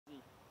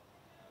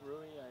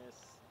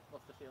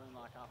What's the feeling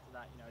like after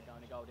that? You know,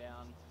 going a goal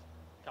down,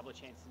 a couple of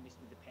chances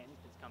missed with the pens,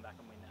 but to come back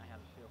and win that. How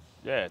does it feel?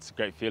 Yeah, it's a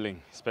great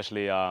feeling,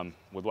 especially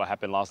with what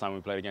happened last time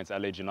we played against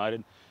Adelaide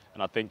United.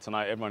 And I think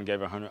tonight everyone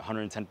gave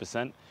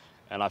 110%,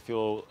 and I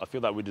feel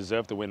that we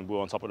deserve to win. We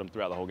were on top of them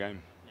throughout the whole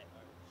game. Yeah.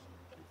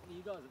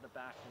 You guys at the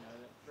back, you know,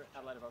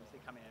 Adelaide have obviously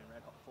come in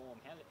red hot form.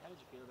 How did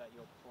you feel about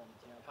your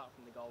performance? You know, apart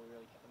from the goal, we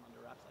really kept them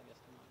under wraps, I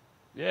guess, tonight.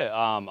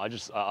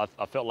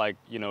 Yeah, I felt like,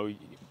 you know,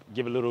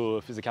 give a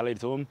little physicality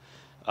to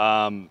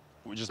them.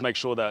 We just make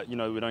sure that, you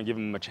know, we don't give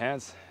them a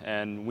chance,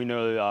 and we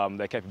know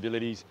their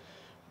capabilities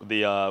with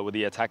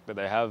the attack that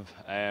they have.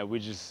 And we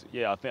just,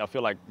 yeah, I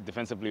feel like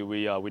defensively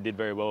we did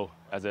very well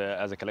as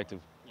a collective.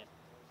 Yeah.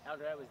 How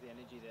great was the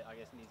energy that I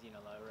guess Nizzy and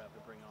Aloha were able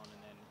to bring on, and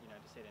then you know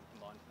to see them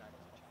combine tonight?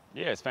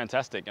 Yeah, it's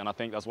fantastic, and I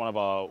think that's one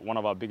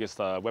of our biggest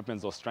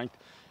weapons or strength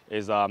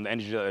is the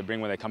energy that they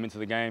bring when they come into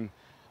the game.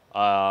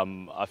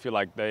 I feel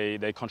like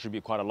they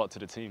contribute quite a lot to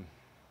the team.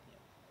 Yeah.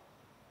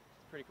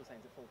 It's pretty cool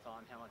scenes at full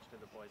time. How much do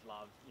the boys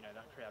love, you know,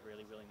 that crowd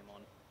really willing them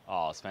on?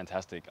 Oh, it's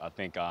fantastic. I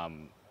think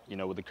you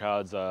know, with the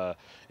crowds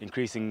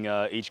increasing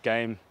each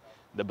game,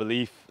 the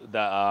belief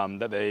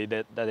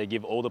that they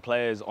give all the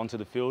players onto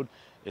the field,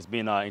 it's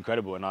been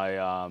incredible.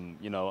 And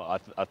you know,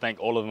 I thank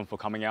all of them for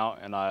coming out,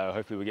 and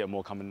hopefully we get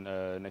more coming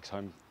next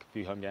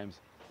few home games.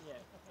 Yeah,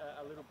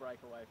 a little break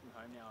away from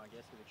home now, I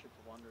guess, with a trip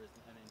to Wanderers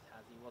and then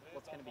Tassie.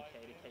 What's going to be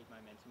key to keep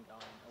momentum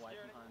going away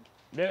from home?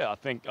 Yeah, I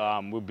think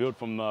we'll build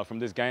from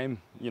this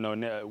game. You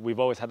know, we've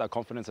always had that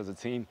confidence as a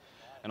team,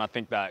 and I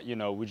think that, you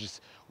know,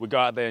 we go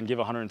out there and give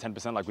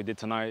 110% like we did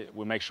tonight.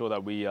 We make sure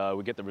that we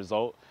get the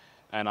result,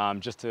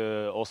 and just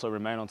to also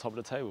remain on top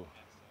of the table.